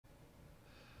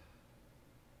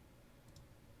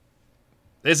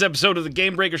This episode of the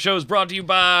Gamebreaker Show is brought to you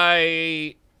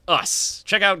by us.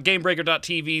 Check out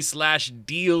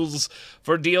gamebreaker.tv/deals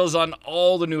for deals on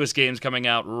all the newest games coming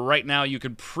out. Right now, you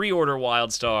can pre-order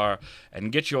WildStar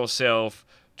and get yourself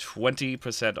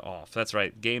 20% off. That's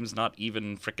right, game's not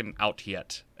even freaking out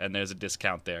yet, and there's a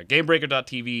discount there.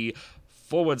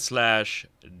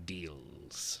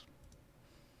 Gamebreaker.tv/deals.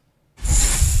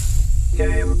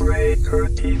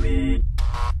 Gamebreaker TV.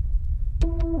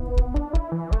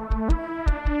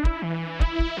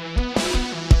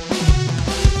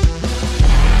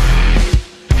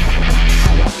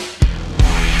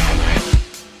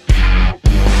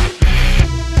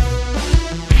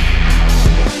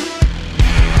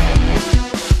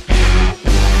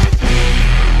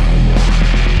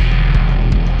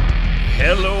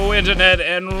 Hello, Internet,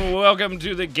 and welcome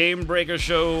to the Gamebreaker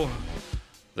Show,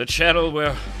 the channel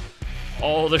where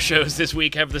all the shows this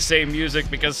week have the same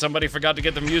music because somebody forgot to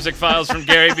get the music files from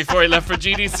Gary before he left for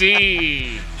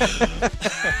GDC.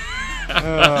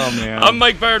 Oh, man. I'm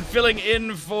Mike Bird, filling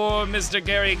in for Mr.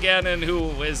 Gary Gannon,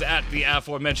 who is at the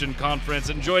aforementioned conference,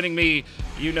 and joining me,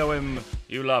 you know him,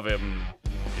 you love him,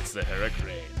 it's the Hera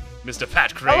Crane, Mr.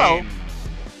 Pat Crane. Hello.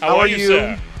 How are you,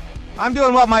 sir? I'm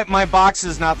doing well. My box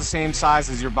is not the same size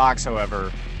as your box, however.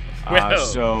 Well,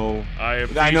 so I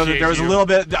know that there was you. a little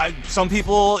bit. Some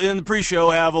people in the pre-show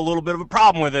have a little bit of a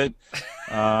problem with it,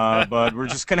 but we're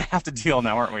just gonna have to deal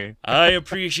now, aren't we? I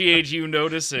appreciate you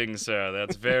noticing, sir.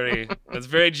 That's very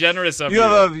generous of you.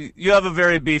 You have a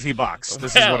very beefy box.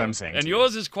 This is what I'm saying. And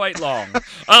yours is quite long.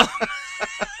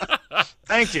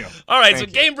 Thank you. All right,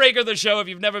 Thank so Gamebreaker, the show. If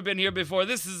you've never been here before,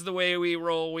 this is the way we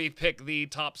roll. We pick the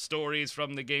top stories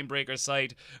from the Gamebreaker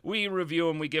site. We review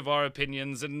them, we give our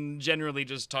opinions, and generally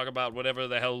just talk about whatever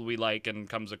the hell we like and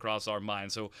comes across our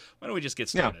mind. So why don't we just get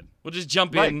started? We'll just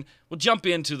jump in. We'll jump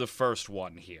into the first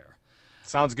one here.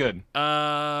 Sounds good.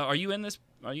 Are you in this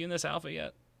alpha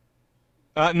yet?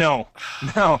 No.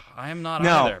 I am not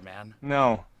either, man.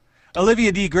 No.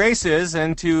 Olivia D. Grace is,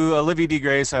 and to Olivia D.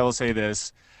 Grace, I will say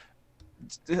this.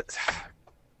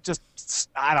 Just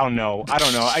I don't know.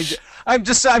 I'm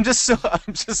just so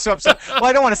upset. Well,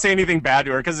 I don't want to say anything bad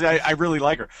to her because I really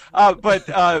like her. But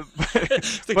I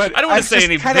don't want to say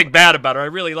anything bad about her. I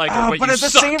really like her, but at you the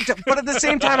suck. but at the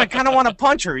same time, I kind of want to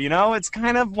punch her. You know, it's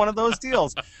kind of one of those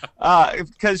deals.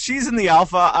 Because she's in the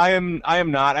alpha, I am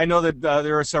not. I know that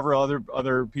there are several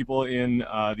other people in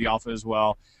the alpha as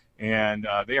well, and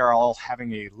they are all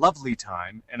having a lovely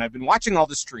time. And I've been watching all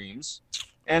the streams.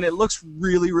 And it looks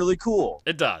really, really cool.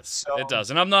 It does. So, it does.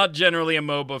 And I'm not generally a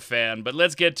MOBA fan, but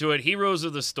let's get to it. Heroes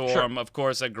of the Storm, of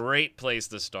course, a great place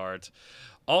to start.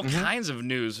 All kinds of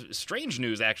news, strange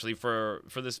news actually, for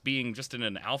this being just in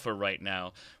an alpha right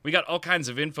now. We got all kinds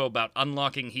of info about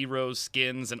unlocking heroes,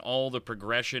 skins, and all the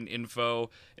progression info.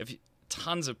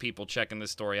 Tons of people checking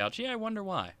this story out. Gee, I wonder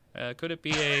why. Could it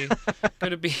be a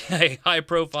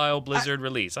high-profile Blizzard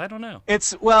release? I don't know.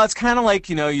 It's kind of like,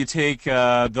 you take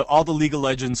all the League of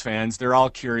Legends fans, they're all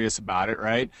curious about it,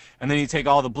 right? And then you take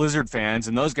all the Blizzard fans,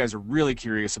 and those guys are really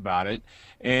curious about it.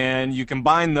 And you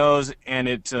combine those, and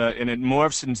it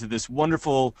morphs into this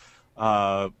wonderful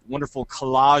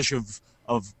collage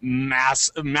of mass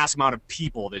amount of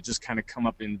people that just kind of come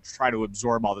up and try to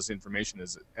absorb all this information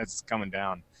as it's coming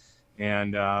down.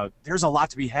 And there's a lot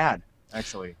to be had,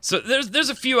 actually. So there's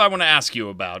a few I want to ask you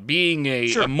about. Being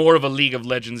a more of a League of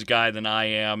Legends guy than I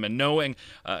am, and knowing...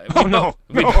 no,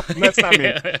 that's not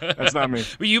me. That's not me.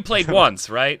 Well, you played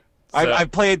once, right? So, I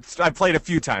played a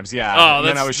few times, yeah. Oh, and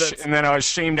then I was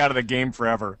shamed out of the game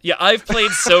forever. Yeah, I've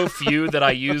played so few that I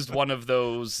used one of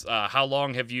those how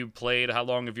long have you played, how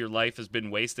long of your life has been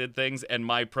wasted things, and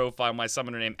my profile, my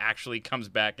summoner name actually comes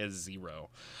back as 0.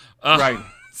 Right.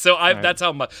 So that's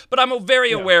how much. But I'm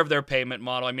very aware of their payment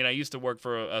model. I mean, I used to work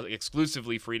for an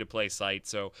exclusively free-to-play site,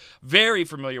 so very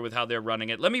familiar with how they're running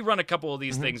it. Let me run a couple of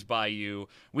these things by you.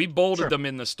 We bolded them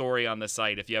in the story on the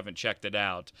site if you haven't checked it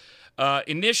out.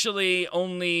 Initially,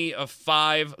 only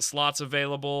 5 slots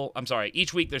available. I'm sorry,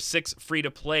 each week there's 6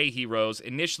 free-to-play heroes.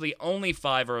 Initially, only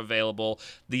 5 are available.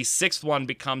 The 6th one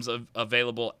becomes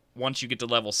available once you get to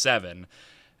level 7.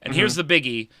 And here's the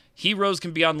biggie. Heroes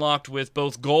can be unlocked with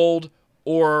both gold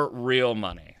or real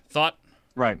money. Thought?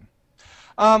 Right.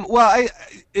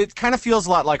 It kind of feels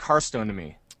a lot like Hearthstone to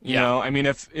me. You know, I mean,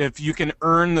 if you can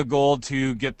earn the gold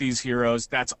to get these heroes,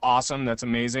 that's awesome. That's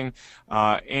amazing.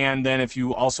 And then if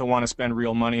you also want to spend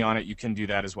real money on it, you can do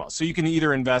that as well. So you can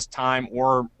either invest time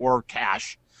or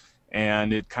cash,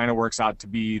 and it kind of works out to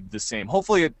be the same.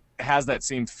 Hopefully, it has that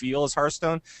same feel as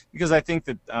Hearthstone, because I think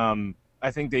that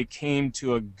they came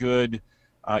to a good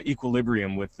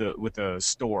equilibrium with the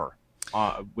store.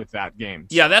 with that game.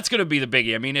 Yeah, that's going to be the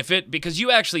biggie. I mean, because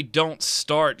you actually don't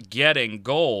start getting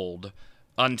gold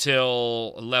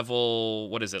until level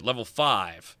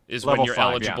 5 is when you're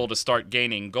eligible to start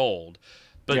gaining gold.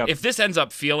 But if this ends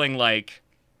up feeling like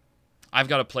I've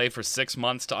got to play for 6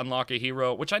 months to unlock a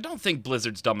hero, which I don't think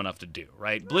Blizzard's dumb enough to do,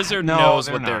 right? Blizzard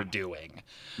knows what they're doing.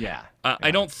 Yeah.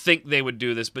 I don't think they would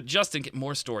do this, but just in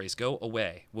more stories, go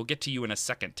away. We'll get to you in a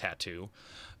second, Tattoo.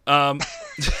 But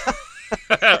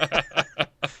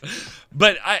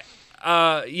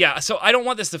so I don't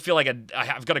want this to feel like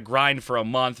I've got to grind for a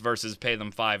month versus pay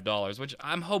them $5, which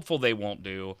I'm hopeful they won't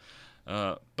do.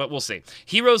 But we'll see.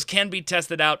 Heroes can be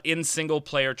tested out in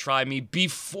single-player Try Me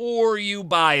before you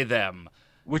buy them.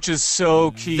 Which is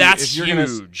so key. That's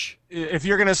huge. If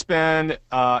you're going to spend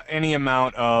any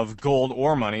amount of gold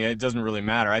or money, it doesn't really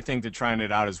matter. I think that trying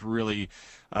it out is really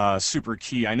super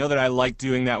key. I know that I like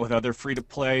doing that with other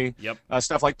free-to-play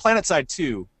stuff like PlanetSide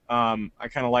 2. I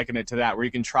kind of liken it to that, where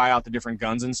you can try out the different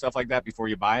guns and stuff like that before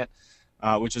you buy it.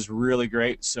 Which is really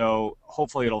great. So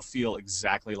hopefully it'll feel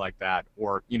exactly like that,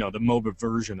 or, the MOBA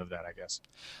version of that, I guess.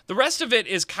 The rest of it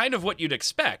is kind of what you'd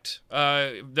expect.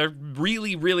 They're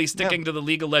really, really sticking to the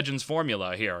League of Legends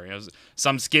formula here.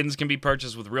 Some skins can be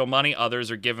purchased with real money.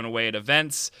 Others are given away at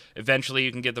events. Eventually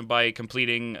you can get them by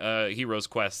completing Heroes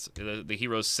Quest, the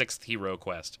Heroes 6th Hero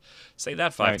Quest. Say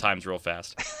that 5 times real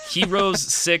fast. Heroes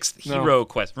 6th Hero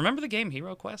Quest. Remember the game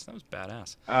Hero Quest? That was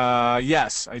badass.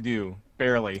 Yes, I do.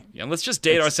 Barely. Yeah, let's just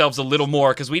date ourselves a little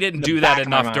more, because we didn't do that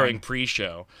enough during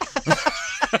pre-show.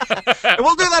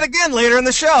 We'll do that again later in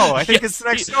the show. I think it's the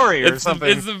next story or something.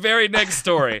 It's the very next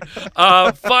story.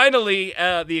 Finally,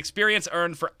 the experience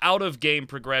earned for out-of-game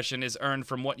progression is earned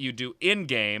from what you do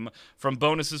in-game, from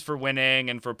bonuses for winning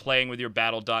and for playing with your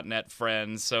Battle.net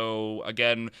friends. So,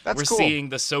 again, we're seeing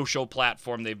the social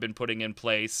platform they've been putting in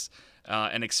place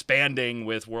and expanding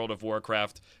with World of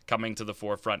Warcraft coming to the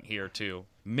forefront here, too.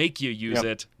 Make you use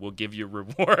it, we'll give you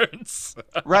rewards.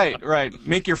 Right.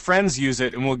 Make your friends use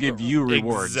it, and we'll give you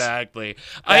rewards. Exactly.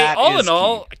 All in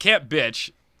all, I can't bitch.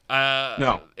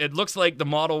 No. It looks like the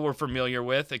model we're familiar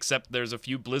with, except there's a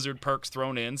few Blizzard perks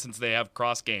thrown in since they have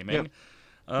cross-gaming.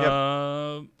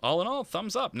 All in all,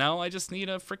 thumbs up. Now I just need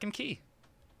a freaking key.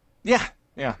 Yeah.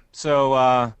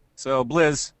 So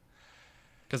Blizz.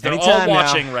 Because they're all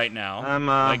watching right now.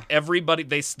 Like everybody,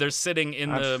 they're sitting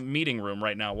in the meeting room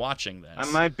right now watching this. I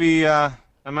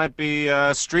might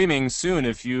be streaming soon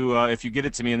if you get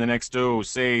it to me in the next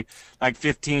say like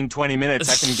 15-20 minutes.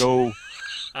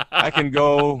 I can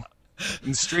go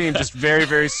and stream just very,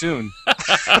 very soon.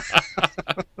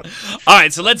 All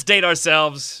right, so let's date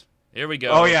ourselves. Here we go.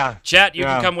 Oh yeah, chat. You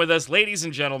can come with us, ladies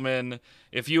and gentlemen.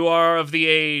 If you are of the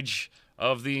age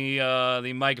of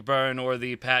the Mike Byrne or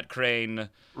the Pat Crane,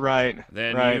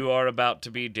 then you are about to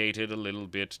be dated a little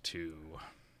bit too.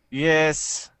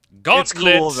 Yes. Gauntlet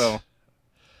it's cool, though.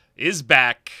 Is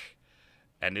back,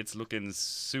 and it's looking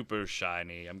super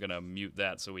shiny. I'm gonna mute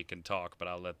that so we can talk, but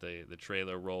I'll let the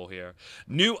trailer roll here.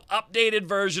 New updated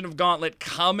version of Gauntlet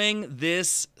coming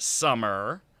this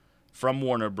summer from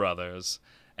Warner Brothers,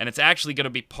 and it's actually gonna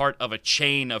be part of a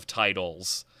chain of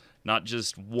titles. Not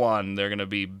just one. They're going to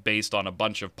be based on a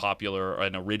bunch of popular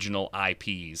and original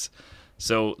IPs.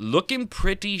 So looking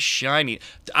pretty shiny.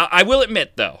 I will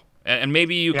admit, though, and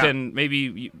maybe you can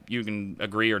you can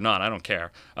agree or not. I don't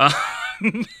care.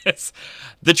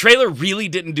 The trailer really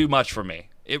didn't do much for me.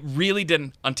 It really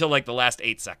didn't until like the last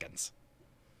 8 seconds.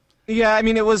 Yeah, I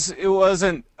mean it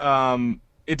wasn't.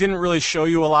 It didn't really show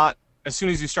you a lot. As soon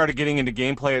as you started getting into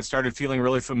gameplay, it started feeling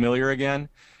really familiar again,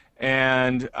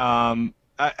 and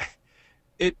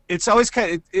it's always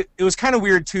it was kind of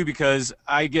weird too, because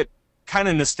I get kind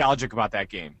of nostalgic about that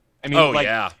game. I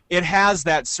mean, it has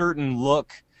that certain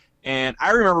look, and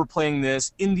I remember playing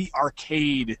this in the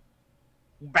arcade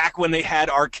back when they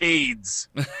had arcades,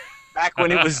 back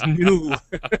when it was new.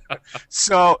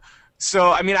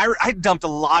 So I mean, I dumped a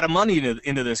lot of money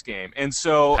into this game, and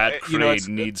so Pat Crane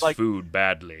needs like, food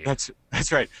badly. That's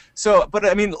right. So, but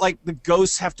I mean, like the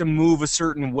ghosts have to move a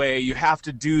certain way. You have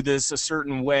to do this a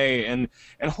certain way, and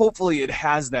hopefully it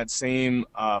has that same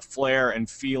flair and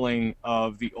feeling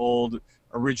of the old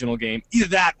original game. Either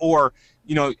that, or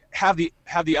have the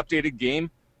updated game,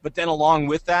 but then along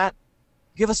with that,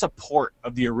 give us a port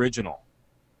of the original.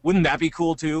 Wouldn't that be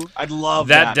cool too? I'd love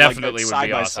that. Definitely like, would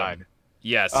be awesome. Side.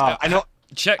 Yes. I know.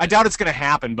 I doubt it's going to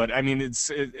happen, but I mean,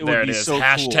 it would be so cool.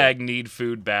 Hashtag need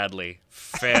food badly.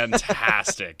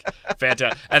 Fantastic.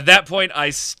 Fantastic. At that point,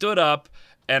 I stood up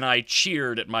and I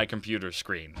cheered at my computer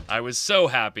screen. I was so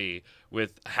happy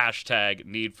with hashtag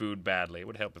need food badly. It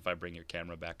would help if I bring your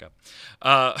camera back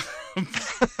up.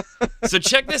 So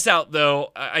check this out,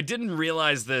 though. I didn't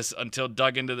realize this until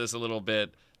dug into this a little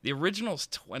bit. The original's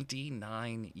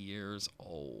 29 years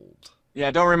old. Yeah,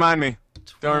 don't remind me.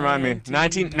 Don't remind me.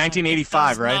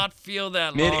 1985, right? Does not feel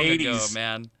that long ago,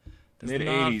 man. Does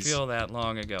not feel that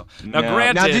long ago. Now,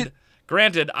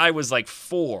 granted, I was like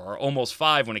 4, almost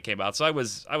 5 when it came out, so I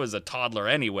was a toddler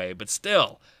anyway. But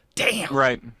still, damn.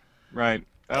 Right.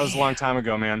 That was a long time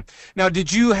ago, man. Now,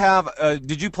 did you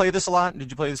play this a lot? Did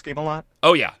you play this game a lot?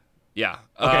 Oh yeah. Yeah.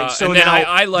 Okay. So and then now,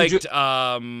 I liked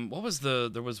what was there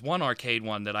was one arcade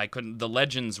one that I couldn't, the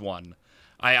Legends one.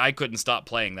 I couldn't stop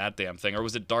playing that damn thing. Or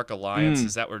was it Dark Alliance?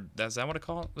 Is that what it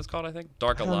was called, I think?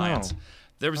 Dark Alliance.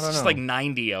 There was just like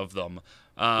 90 of them.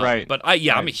 Right. But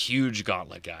I'm a huge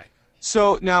Gauntlet guy.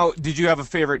 So now, did you have a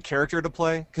favorite character to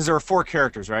play? Because there were 4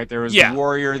 characters, right? There was the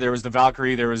warrior, there was the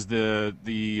Valkyrie, there was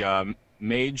the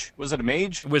mage. Was it a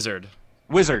mage? Wizard.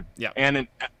 Yeah. And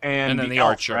then the elf,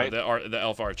 archer, right? the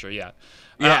elf archer. Yeah.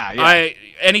 Yeah. I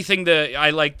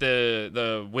like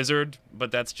the wizard,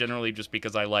 but that's generally just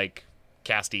because I like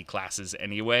casty classes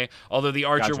anyway. Although the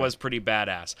archer was pretty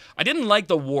badass. I didn't like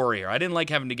the warrior. I didn't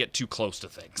like having to get too close to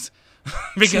things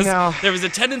because there was a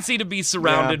tendency to be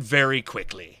surrounded very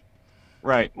quickly.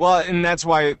 Right. Well, and that's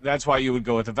why you would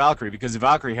go with the Valkyrie, because the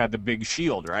Valkyrie had the big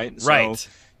shield, right? So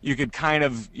you can kind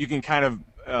of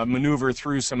maneuver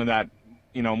through some of that,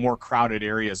 more crowded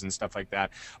areas and stuff like that.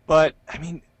 But I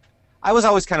mean, I was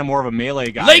always kind of more of a melee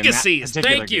guy. Legacies,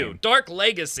 thank you. Dark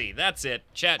Legacy, that's it.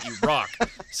 Chat, you rock.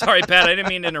 Sorry, Pat, I didn't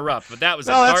mean to interrupt, but that was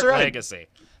a Dark Legacy.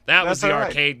 That was the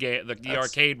arcade game, the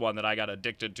arcade one that I got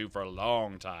addicted to for a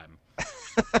long time.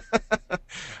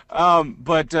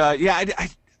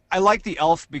 I like the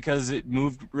elf because it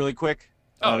moved really quick.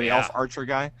 The elf archer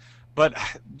guy, but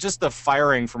just the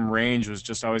firing from range was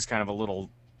just always kind of a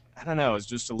little. I don't know. It's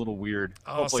just a little weird.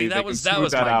 Oh, Hopefully that was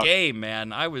my game,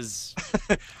 man. I was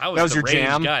that was your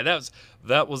jam guy.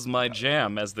 That was my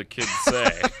jam, as the kids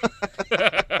say.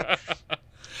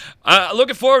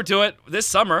 Looking forward to it this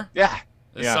summer. Yeah.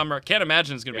 This summer. Can't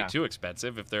imagine it's going to be too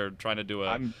expensive if they're trying to do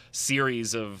a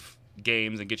series of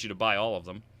games and get you to buy all of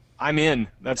them. I'm in.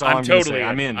 That's all I'm going to say.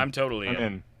 I'm totally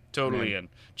in. Totally in.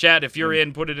 Chad, if you're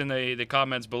in, put it in the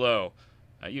comments below.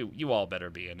 You all better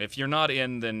be in. If you're not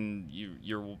in, then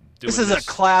you're doing this. Is a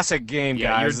classic game, guys.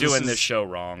 Yeah, you're doing this show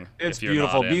wrong. It's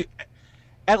beautiful.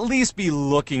 At least be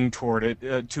looking toward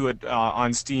it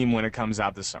on Steam when it comes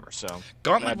out this summer. So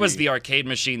Gauntlet was the arcade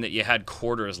machine that you had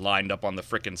quarters lined up on the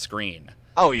frickin' screen.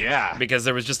 Oh yeah, because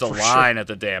there was just a line at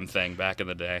the damn thing back in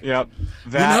the day. Yep.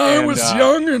 When I was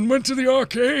young and went to the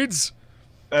arcades.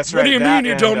 That's right. What do you mean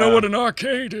you don't know what an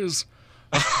arcade is?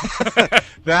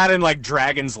 That and like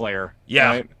Dragon's Lair. Yeah.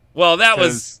 Right? Well, that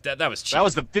was cheap. That was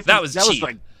the 50s. That was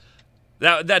cheap.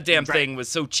 That damn thing was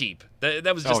so cheap.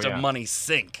 That was just a money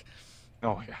sink.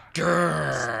 Oh yeah.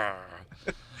 Grrr.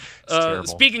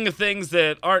 Speaking of things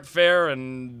that aren't fair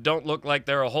and don't look like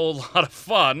they're a whole lot of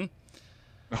fun.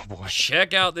 Oh boy.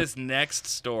 Check out this next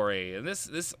story. And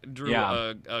this drew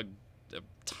a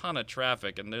ton of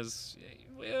traffic, and there's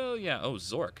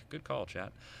Zork. Good call,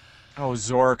 chat. Oh,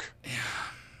 Zork.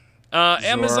 Yeah.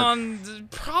 Amazon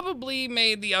probably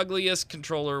made the ugliest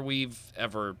controller we've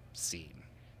ever seen.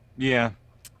 Yeah,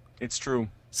 it's true.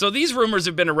 So these rumors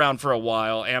have been around for a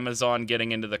while, Amazon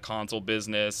getting into the console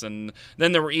business, and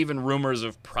then there were even rumors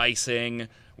of pricing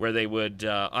where they would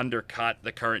undercut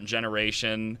the current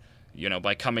generation,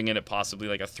 by coming in at possibly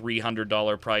like a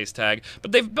 $300 price tag.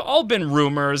 But they've all been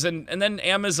rumors, and then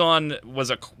Amazon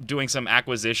was doing some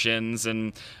acquisitions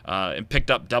and picked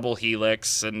up Double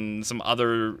Helix and some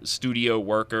other studio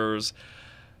workers.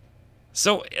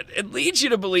 So it leads you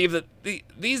to believe that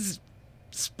these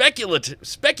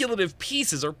speculative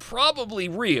pieces are probably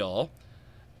real,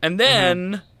 and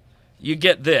then you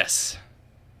get this.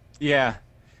 Yeah,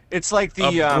 it's like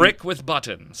the brick with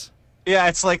buttons. Yeah,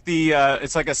 it's like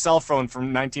it's like a cell phone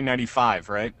from 1995,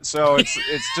 right? So it's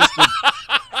just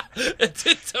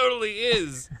it totally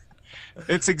is.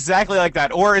 It's exactly like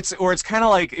that, or it's kind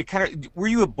of like Were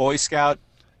you a Boy Scout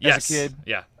as a kid?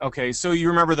 Yeah. Okay, so you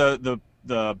remember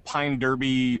the Pine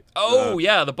Derby? Oh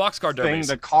yeah, the boxcar derbies.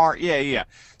 The car, yeah.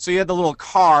 So you had the little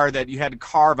car that you had to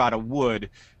carve out of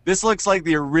wood. This looks like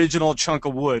the original chunk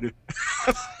of wood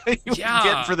you would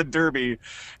get for the derby,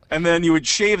 and then you would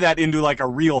shave that into like a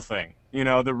real thing,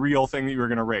 the real thing that you were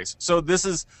gonna race. So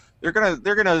they're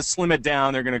gonna slim it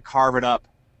down. They're gonna carve it up.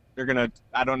 They're gonna,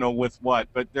 I don't know with what,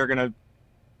 but they're gonna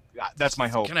That's my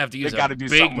hope. Gonna have to use a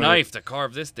big knife to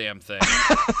carve this damn thing.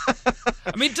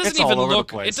 I mean, it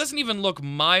doesn't even look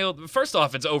mild. First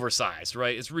off, it's oversized,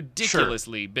 right? It's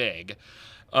ridiculously big.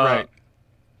 Right.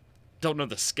 Don't know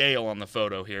the scale on the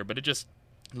photo here, but it just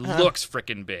looks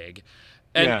freaking big,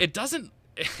 and it doesn't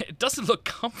look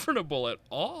comfortable at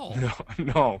all.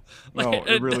 No,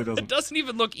 it really doesn't. It doesn't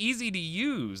even look easy to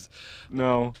use.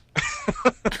 No.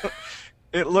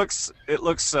 It looks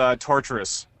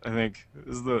torturous, I think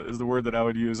is the word that I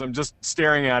would use. I'm just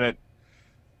staring at it,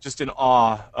 just in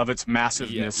awe of its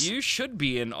massiveness. Yeah, you should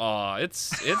be in awe.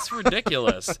 It's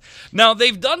ridiculous. Now,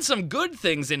 they've done some good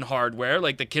things in hardware,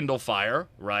 like the Kindle Fire,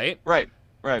 right? Right.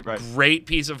 Great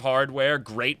piece of hardware,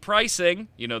 great pricing.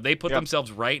 You know, they put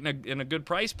themselves right in a good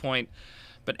price point.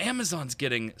 But Amazon's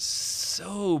getting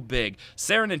so big.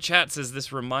 Saren in chat says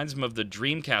this reminds him of the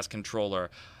Dreamcast controller.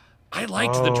 I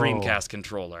liked the Dreamcast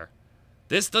controller.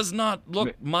 This does not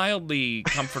look mildly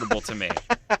comfortable to me.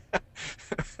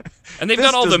 And they've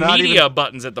got all the media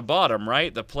buttons at the bottom,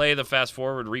 right? The play, the fast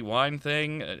forward, rewind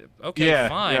thing. Okay,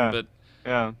 fine, but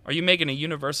are you making a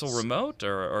universal remote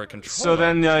or a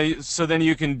controller? So then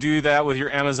you can do that with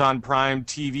your Amazon Prime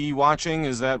TV watching?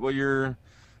 Is that what you're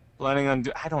planning on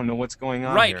doing? I don't know what's going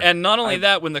on here. And not only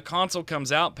that, when the console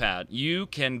comes out, Pat, you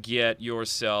can get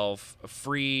yourself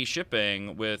free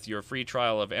shipping with your free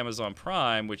trial of Amazon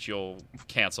Prime, which you'll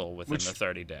cancel within the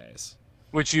 30 days.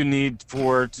 Which you need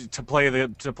to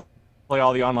play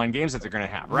all the online games that they're going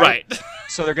to have, right?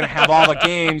 So they're going to have all the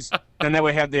games, and that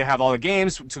way they have all the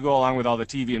games to go along with all the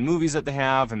TV and movies that they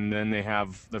have, and then they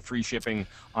have the free shipping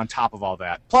on top of all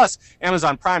that. Plus,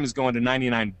 Amazon Prime is going to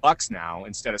 $99 now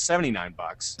instead of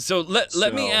 $79. So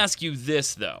let me ask you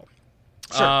this though: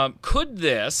 could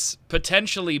this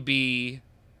potentially be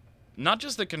not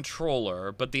just the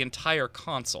controller, but the entire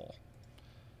console?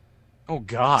 Oh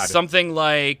God! Something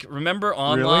like, remember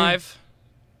OnLive?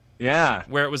 Yeah.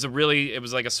 Where it was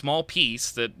like a small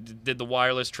piece that did the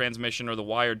wireless transmission or the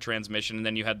wired transmission, and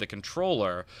then you had the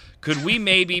controller. Could we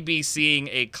maybe be seeing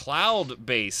a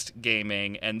cloud-based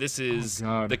gaming, and this is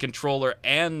the controller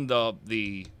and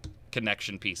the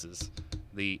connection pieces,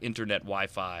 the internet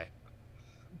Wi-Fi?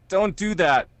 Don't do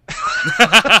that.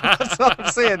 That's what I'm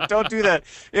saying. Don't do that.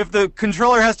 If the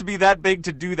controller has to be that big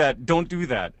to do that, don't do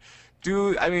that.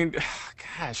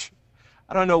 Gosh.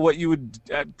 I don't know what you would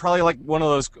probably like one of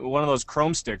those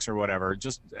Chrome sticks or whatever.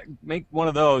 Just make one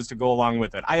of those to go along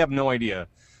with it. I have no idea,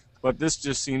 but this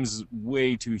just seems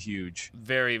way too huge.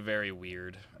 Very, very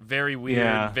weird. Very weird.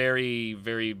 Yeah. Very,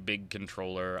 very big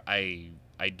controller. I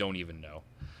don't even know.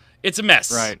 It's a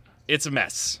mess. Right. It's a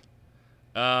mess.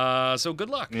 So good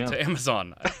luck to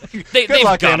Amazon. Good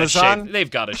luck, Amazon. They've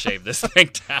got to shave this thing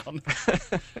down.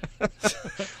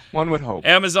 One would hope.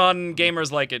 Amazon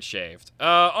gamers like it shaved.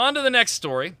 On to the next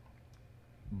story.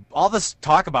 All this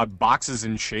talk about boxes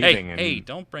and shaving. Hey,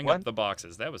 don't bring up the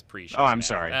boxes. That was pre-show. Oh, I'm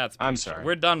sorry. I'm sorry.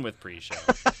 We're done with pre-show.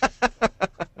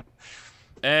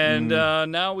 And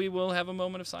now we will have a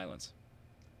moment of silence.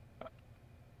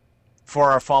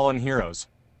 For our fallen heroes.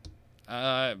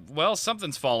 Well,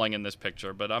 something's falling in this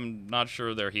picture, but I'm not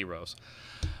sure they're heroes.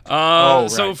 Right.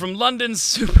 So from London's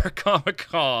Super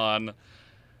Comic-Con,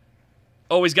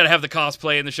 always got to have the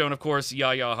cosplay in the show, and of course,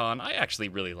 Yaya Han. I actually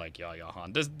really like Yaya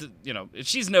Han.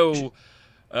 She's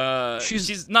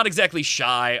not exactly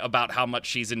shy about how much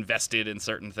she's invested in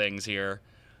certain things here.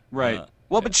 Right.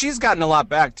 But she's gotten a lot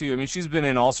back too. I mean, she's been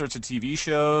in all sorts of TV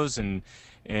shows, and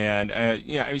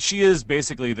she is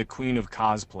basically the queen of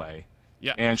cosplay.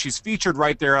 Yeah. And she's featured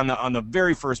right there on the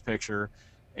very first picture.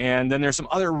 And then there's some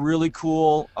other really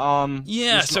cool so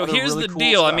here's really the cool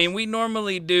deal. stuff. I mean, we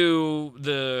normally do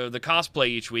the cosplay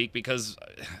each week because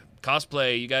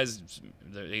cosplay,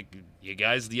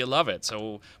 you love it.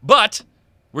 So, but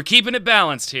we're keeping it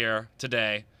balanced here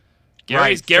today.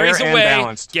 Gary's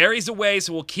away. Gary's away,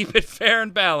 so we'll keep it fair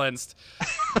and balanced.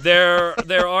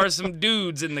 There are some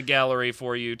dudes in the gallery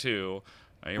for you too.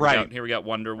 Here we got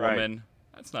Wonder Woman.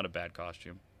 That's not a bad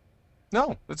costume.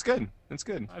 No, it's good. It's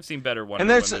good. I've seen better Wonder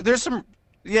Women. And there's some,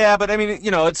 but I mean,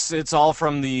 it's all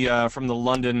from the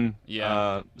London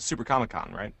Super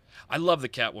Comic-Con, right? I love the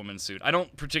Catwoman suit. I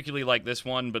don't particularly like this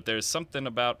one, but there's something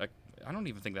about I don't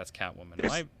even think that's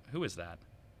Catwoman. Who is that?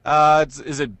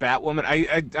 Is it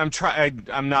Batwoman? I'm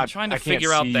trying to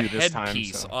figure out the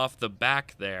headpiece off the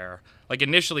back there. Like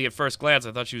initially, at first glance,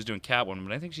 I thought she was doing Catwoman,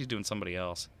 but I think she's doing somebody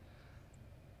else.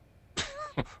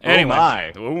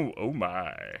 Anyway.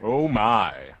 Oh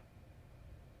my.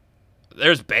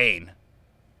 There's Bane.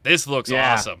 This looks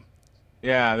awesome.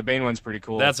 Yeah, the Bane one's pretty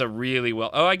cool. That's a really well.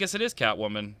 Oh, I guess it is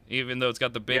Catwoman, even though it's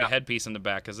got the big headpiece in the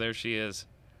back, because there she is.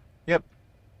 Yep.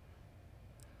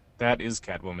 That is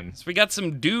Catwoman. So we got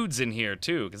some dudes in here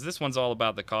too, because this one's all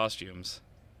about the costumes.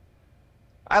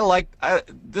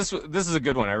 This is a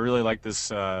good one. I really like this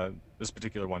this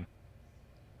particular one.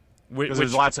 Because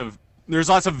there's lots of there's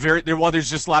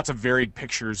just lots of varied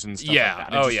pictures and stuff like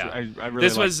that. I really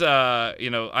this was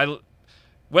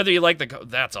whether you like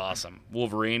that's awesome.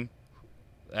 Wolverine.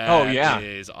 That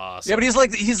is awesome. Yeah, but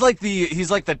he's like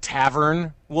the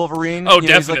tavern Wolverine. Oh,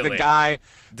 definitely. He's like the guy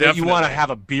that you want to have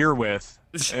a beer with.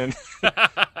 And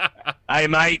I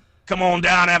might come on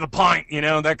down and have a pint,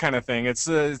 that kind of thing. It's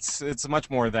much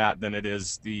more of that than it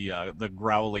is the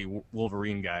growly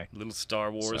Wolverine guy. Little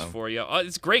Star Wars for you.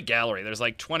 It's a great gallery. There's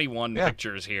like 21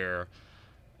 pictures here.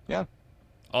 Yeah.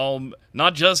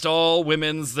 Not just all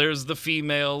women's. There's the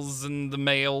females and the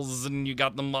males, and you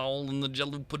got them all, and the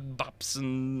jello pudding bops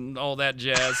and all that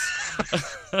jazz.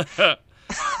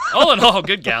 All in all,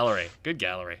 good gallery. Good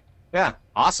gallery. Yeah.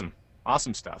 Awesome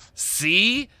stuff.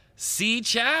 See,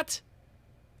 chat.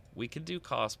 We could do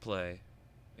cosplay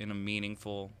in a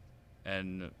meaningful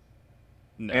and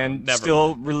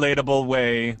still relatable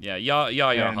way. Yeah,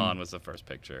 Yaya Han was the first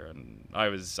picture, and I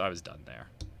was done there.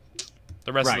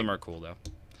 The rest of them are cool though.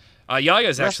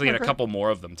 Yaya's actually in a couple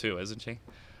more of them too, isn't she?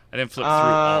 I didn't flip through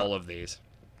all of these.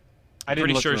 I'm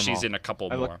pretty sure she's in a couple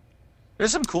more.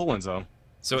 There's some cool ones though.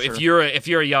 So if you're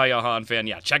a Yaya Han fan,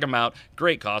 check them out.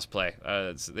 Great cosplay.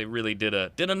 They really did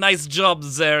a nice job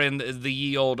there in the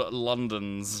ye old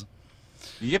Londons.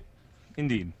 Yep,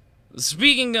 indeed.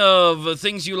 Speaking of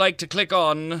things you like to click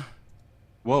on,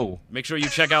 whoa! Make sure you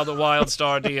check out the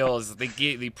WildStar deals.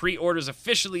 The pre-orders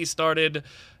officially started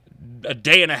a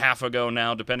day and a half ago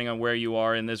now, depending on where you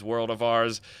are in this world of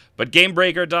ours. But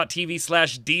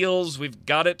Gamebreaker.tv/deals, we've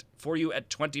got it for you at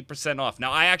 20% off.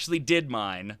 Now, I actually did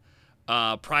mine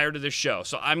prior to this show,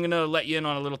 so I'm going to let you in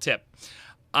on a little tip.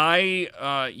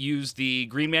 I used the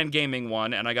Green Man Gaming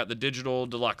one, and I got the digital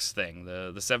deluxe thing,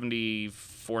 the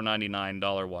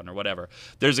 $74.99 one or whatever.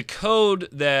 There's a code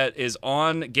that is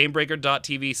on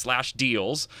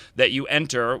Gamebreaker.tv/deals that you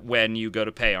enter when you go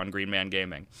to pay on Green Man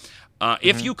Gaming.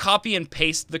 If you copy and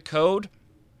paste the code,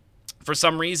 for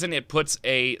some reason it puts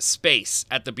a space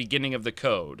at the beginning of the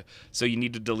code. So you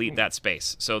need to delete that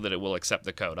space so that it will accept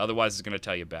the code. Otherwise, it's going to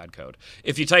tell you bad code.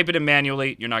 If you type it in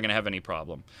manually, you're not going to have any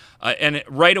problem.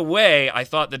 Right away, I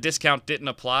thought the discount didn't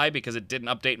apply because it didn't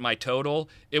update my total.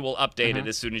 It will update it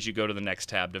as soon as you go to the next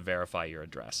tab to verify your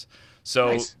address.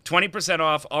 So 20%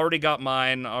 off, already got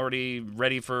mine, already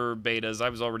ready for betas. I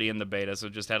was already in the beta, so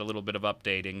just had a little bit of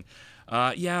updating.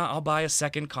 I'll buy a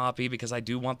second copy because I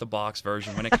do want the box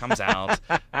version when it comes out.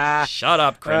 Shut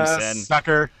up, Crimson.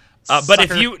 Sucker. But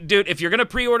if you're going to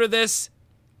pre-order this,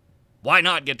 why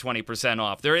not get 20%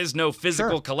 off? There is no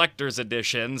physical collector's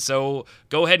edition, so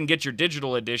go ahead and get your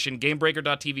digital edition,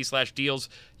 Gamebreaker.tv/deals.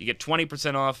 You get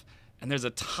 20% off. And there's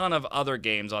a ton of other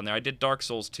games on there. I did Dark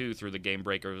Souls 2 through the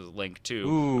Gamebreaker link, too.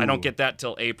 Ooh. I don't get that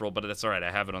till April, but that's all right.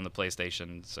 I have it on the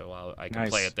PlayStation, so I can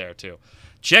play it there, too.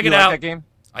 Check it out. You like that game?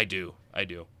 I do.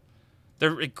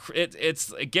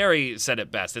 Gary said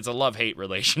it best. It's a love-hate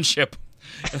relationship.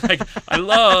 Like, I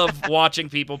love watching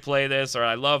people play this, or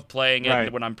I love playing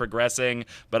it when I'm progressing,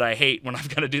 but I hate when I've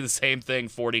got to do the same thing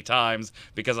 40 times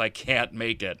because I can't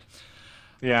make it.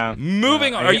 Yeah.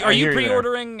 Moving on. Are you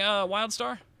pre-ordering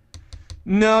WildStar?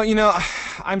 No,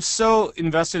 I'm so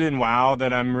invested in WoW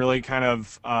that I'm really kind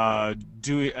of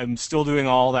I'm still doing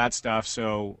all that stuff,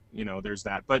 so there's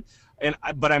that. But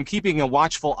I'm keeping a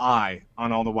watchful eye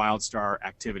on all the WildStar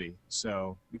activity.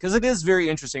 So because it is very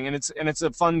interesting and it's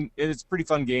a pretty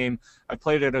fun game. I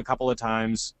played it a couple of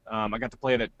times. I got to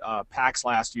play it at PAX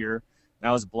last year.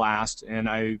 That was a blast, and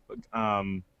I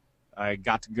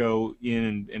got to go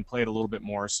in and play it a little bit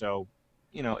more. So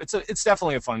it's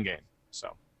definitely a fun game.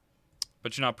 So.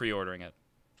 But you're not pre-ordering it.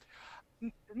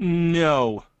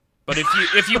 No. But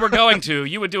if you were going to,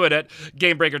 you would do it at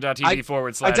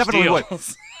Gamebreaker.tv/deals. I definitely would.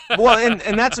 Well,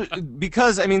 and that's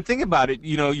because, think about it.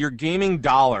 Your gaming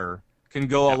dollar can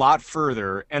go a lot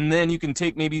further, and then you can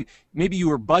take maybe you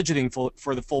were budgeting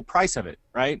for the full price of it,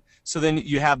 right? So then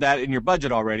you have that in your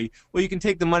budget already. Well, you can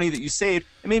take the money that you saved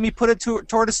and maybe put it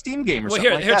toward a Steam game or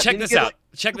something like that. Here, check this out.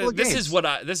 This is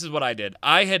what I did.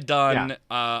 I had done.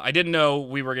 I didn't know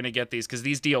we were going to get these because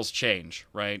these deals change,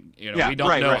 right? We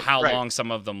don't know how long some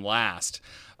of them last.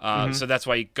 So that's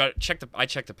why you got I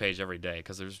check the page every day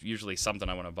because there's usually something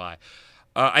I want to buy.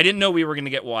 I didn't know we were going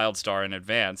to get WildStar in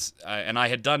advance, and I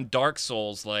had done Dark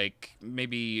Souls like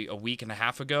maybe a week and a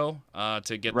half ago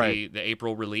to get the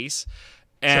April release,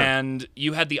 and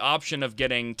you had the option of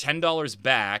getting $10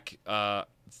 back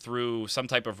through some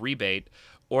type of rebate,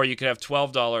 or you could have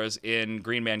 $12 in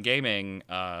Green Man Gaming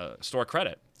store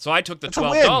credit. So I took the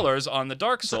 $12 on the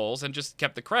Dark Souls and just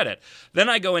kept the credit. Then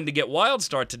I go in to get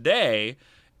WildStar today.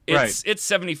 It's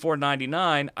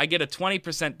 $74.99. I get a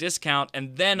 20% discount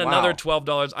and then another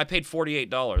 $12. I paid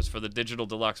 $48 for the digital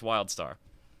deluxe WildStar.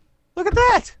 Look at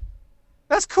that.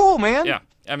 That's cool, man. Yeah.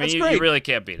 I mean, you really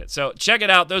can't beat it. So check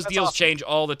it out. Those deals change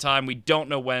all the time. We don't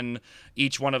know when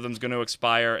each one of them is going to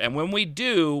expire. And when we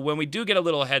do get a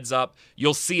little heads up,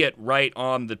 you'll see it right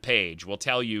on the page. We'll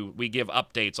tell you, we give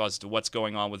updates as to what's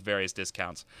going on with various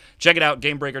discounts. Check it out,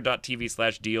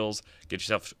 gamebreaker.tv/deals. Get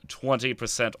yourself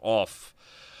 20% off.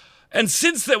 And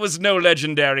since there was no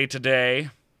legendary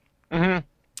today,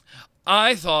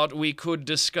 I thought we could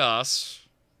discuss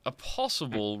a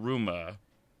possible rumor.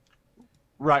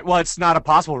 Right. Well, it's not a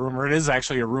possible rumor. It is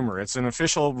actually a rumor. It's an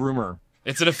official rumor.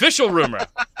 It's an official rumor.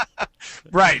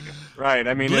 Right.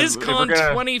 I mean, BlizzCon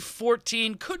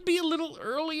 2014 could be a little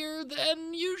earlier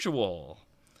than usual.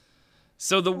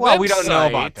 So the website... we don't know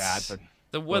about that.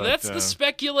 That's the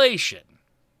speculation.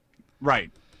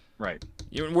 Right.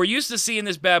 We're used to seeing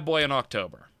this bad boy in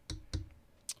October.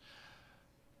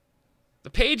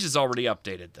 The page is already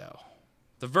updated, though.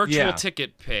 The virtual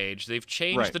ticket page, they've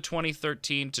changed the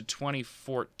 2013 to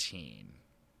 2014.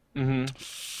 And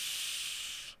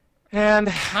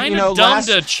kind of dumb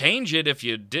to change it if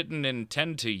you didn't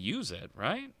intend to use it,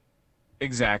 right?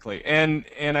 Exactly. And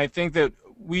I think that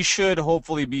we should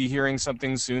hopefully be hearing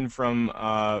something soon from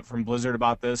Blizzard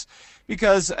about this,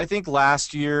 because I think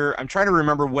last year, I'm trying to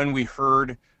remember when we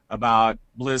heard about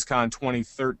BlizzCon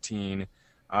 2013,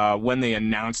 when they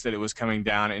announced that it was coming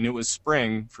down, and it was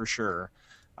spring for sure.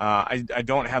 I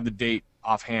don't have the date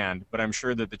offhand, but I'm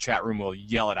sure that the chat room will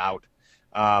yell it out.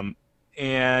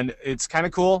 And it's kind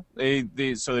of cool.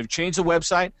 So they've changed the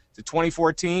website to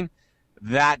 2014.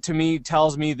 That to me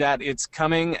tells me that it's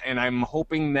coming, and I'm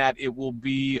hoping that it will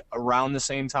be around the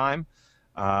same time.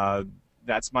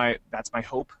 That's my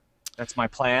hope. That's my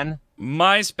plan.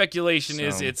 My speculation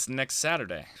is it's next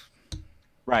Saturday.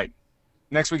 Right,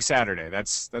 next week Saturday.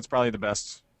 That's probably the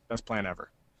best plan ever.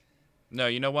 No,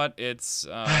 you know what? It's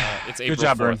April Good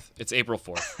job, 4th. Vern. It's April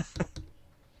 4th.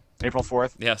 April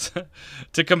 4th? Yes.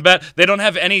 To combat, they don't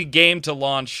have any game to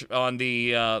launch on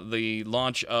the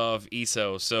launch of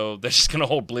ESO, so they're just gonna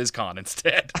hold BlizzCon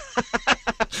instead.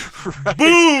 Right.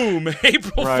 Boom!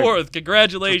 April 4th.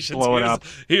 Congratulations. Blow it up.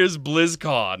 Here's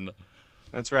BlizzCon.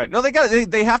 That's right. No,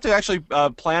 they have to actually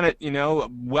plan it,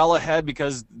 well ahead,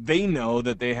 because they know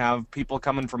that they have people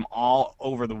coming from all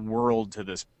over the world to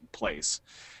this place.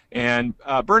 And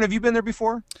Bern, have you been there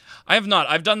before? I have not.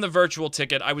 I've done the virtual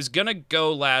ticket. I was gonna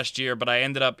go last year, but I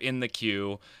ended up in the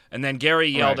queue. And then Gary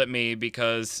yelled at me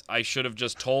because I should have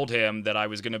just told him that I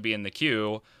was gonna be in the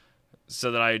queue,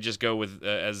 so that I would just go with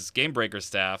as Gamebreaker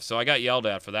staff. So I got yelled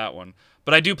at for that one.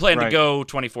 But I do plan to go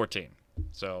 2014.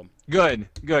 So good,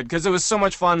 because it was so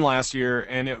much fun last year,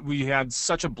 and we had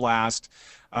such a blast,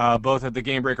 both at the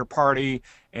Gamebreaker party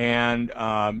and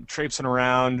traipsing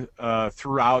around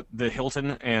throughout the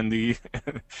Hilton and the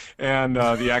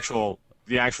actual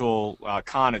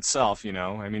con itself.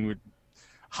 I mean, we're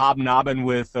hobnobbing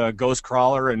with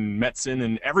Ghostcrawler and Metzen,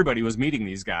 and everybody was meeting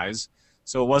these guys.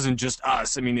 So it wasn't just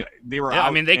us. I mean, they were. Yeah, I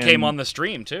mean, they came on the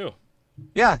stream too.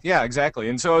 Yeah, exactly.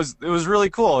 And so it was really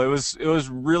cool. It was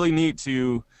really neat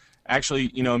to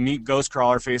actually meet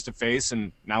Ghostcrawler face to face,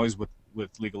 and now he's with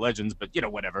League of Legends, but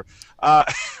whatever.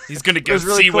 He's gonna go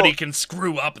see what he can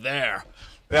screw up there.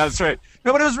 Yeah, that's right.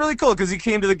 No, but it was really cool because he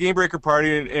came to the Gamebreaker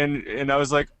party, and I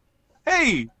was like,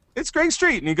 "Hey, it's Greg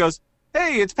Street," and he goes,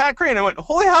 "Hey, it's Pat Crane." I went,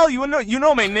 "Holy hell, you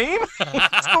know my name?"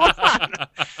 What's going on?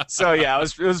 So yeah,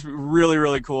 it was really,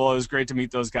 really cool. It was great to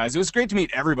meet those guys. It was great to meet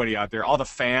everybody out there, all the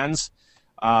fans.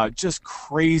 Just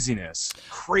craziness.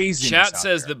 Chat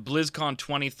says that BlizzCon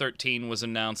 2013 was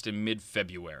announced in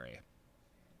mid-February.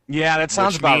 Yeah, that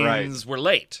sounds about right. Which means we're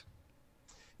late.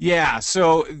 Yeah,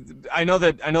 so I know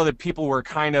that people were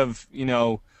kind of,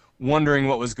 wondering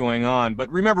what was going on.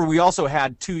 But remember, we also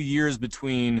had 2 years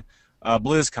between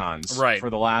BlizzCons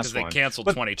for the last one. Because they canceled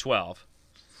 2012.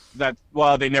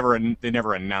 They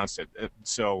never announced it.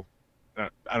 So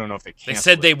I don't know if they canceled. They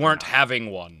said they weren't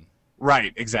having one.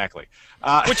 Right, exactly.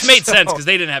 Which made sense because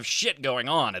they didn't have shit going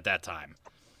on at that time.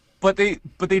 But they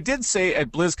did say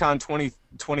at BlizzCon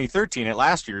 2013, at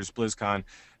last year's BlizzCon,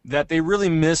 that they really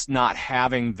missed not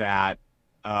having that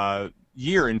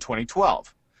year in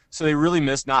 2012. So they really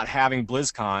missed not having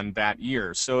BlizzCon that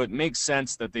year. So it makes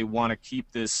sense that they want to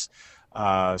keep this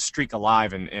streak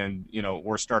alive and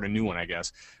or start a new one, I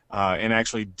guess, and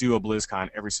actually do a BlizzCon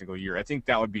every single year. I think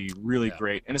that would be really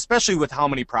great. And especially with how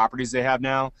many properties they have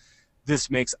now,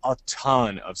 this makes a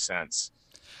ton of sense.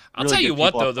 I'll tell you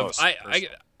what, though,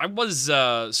 I was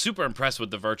super impressed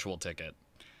with the virtual ticket.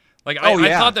 Like Oh, I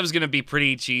yeah. thought that was going to be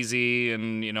pretty cheesy,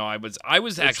 and you know, I was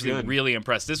actually good. really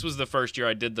impressed. This was the first year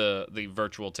I did the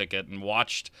virtual ticket and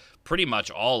watched pretty much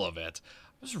all of it.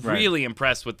 I was really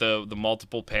impressed with the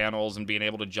multiple panels and being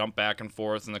able to jump back and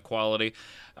forth and the quality.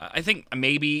 I think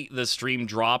maybe the stream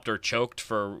dropped or choked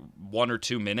for 1 or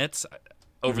 2 minutes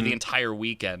over the entire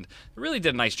weekend. It really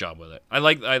did a nice job with it. I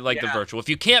like the virtual. If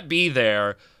you can't be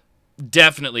there,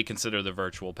 definitely consider the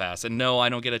virtual pass. And no, I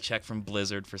don't get a check from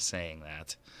Blizzard for saying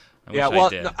that. I wish well, I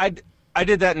did. no, I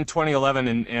did that in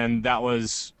 2011, and that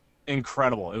was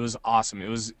incredible. It was awesome.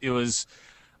 It was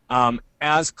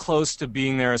as close to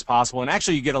being there as possible, and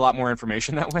actually you get a lot more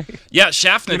information that way. Yeah,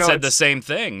 Shaftnet You know, said the same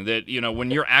thing, that you know,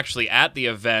 when you're actually at the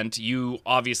event, you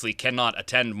obviously cannot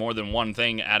attend more than one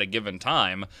thing at a given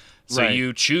time. So Right.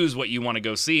 you choose what you want to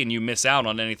go see, and you miss out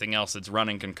on anything else that's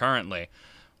running concurrently.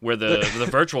 Where the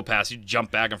virtual pass, you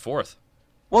jump back and forth.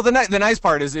 Well, the nice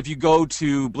part is if you go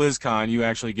to BlizzCon, you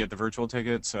actually get the virtual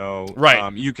ticket, so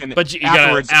you can. But you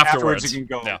gotta, afterwards you can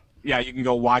go. Yeah. Yeah, you can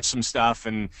go watch some stuff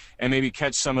and maybe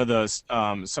catch some of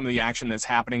the action that's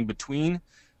happening between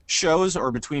shows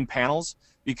or between panels,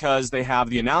 because they have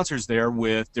the announcers there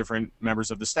with different members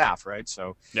of the staff, right?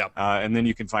 So and then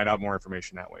you can find out more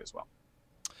information that way as well.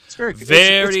 It's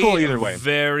it's cool either way.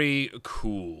 Very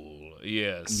cool.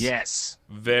 Yes. Yes.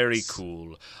 Very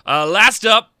cool. Last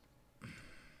up,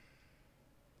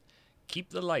 keep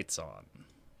the lights on.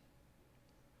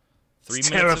 It's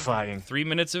terrifying. 3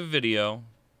 minutes of video.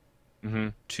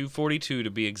 2:42 to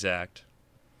be exact.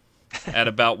 At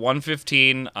about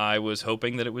 1:15, I was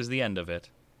hoping that it was the end of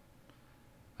it.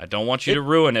 I don't want you to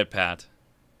ruin it, Pat.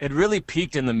 It really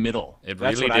peaked in the middle. That's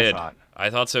really what did.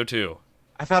 I thought so too.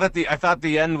 I thought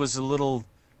the end was a little.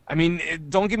 I mean,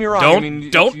 don't get me wrong.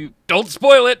 Don't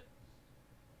spoil it.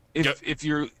 If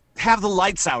you have the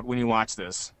lights out when you watch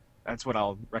this, that's what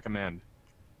I'll recommend.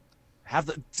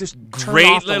 Just turn great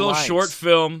off the little lights. short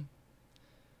film.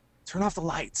 Turn off the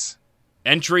lights.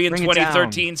 Entry in Bring it down.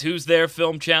 2013's Who's There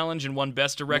Film Challenge and won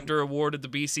Best Director Award at the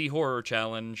BC Horror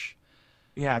Challenge.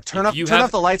 Yeah, turn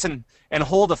off the lights and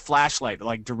hold a flashlight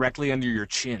like directly under your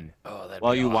chin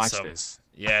while you watch this.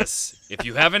 Yes. If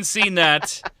you haven't seen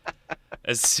that,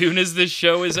 as soon as this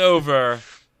show is over,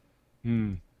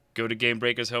 go to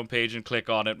Gamebreaker's homepage and click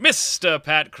on it. Mr.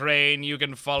 Pat Crane, you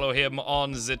can follow him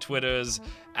on the Twitters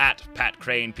at Pat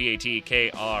Crane,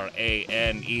 PATKRANE,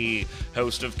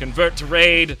 host of Convert to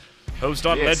Raid, host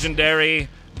on Legendary,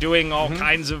 doing all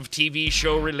kinds of TV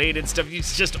show related stuff.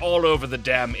 He's just all over the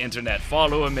damn internet.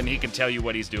 Follow him and he can tell you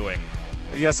what he's doing.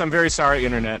 Yes, I'm very sorry,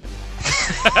 internet.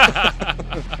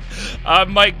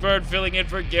 I'm Mike Bird filling in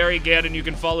for Gary Gannon. You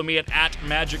can follow me at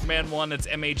MagicMan1. That's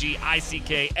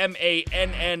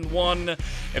MAGICKMANN1.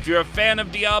 If you're a fan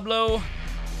of Diablo,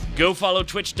 go follow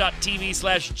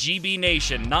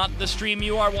twitch.tv/GBNation. Not the stream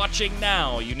you are watching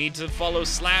now. You need to follow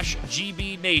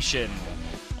 /GBNation.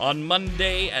 On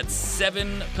Monday at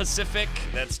 7 Pacific,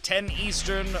 that's 10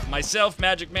 Eastern, myself,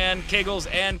 Magic Man, Kegels,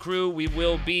 and crew, we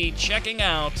will be checking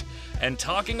out and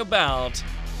talking about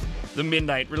the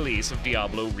midnight release of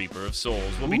Diablo Reaper of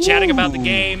Souls. We'll be chatting about the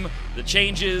game, the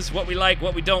changes, what we like,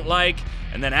 what we don't like,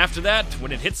 and then after that,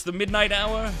 when it hits the midnight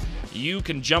hour, you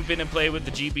can jump in and play with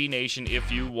the GB Nation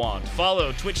if you want.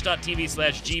 Follow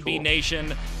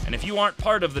twitch.tv/GBNation, and if you aren't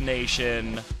part of the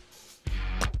nation,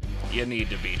 you need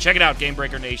to be. Check it out,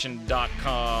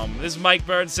 GamebreakerNation.com. This is Mike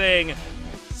Bird saying,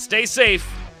 stay safe,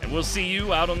 and we'll see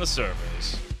you out on the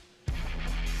servers.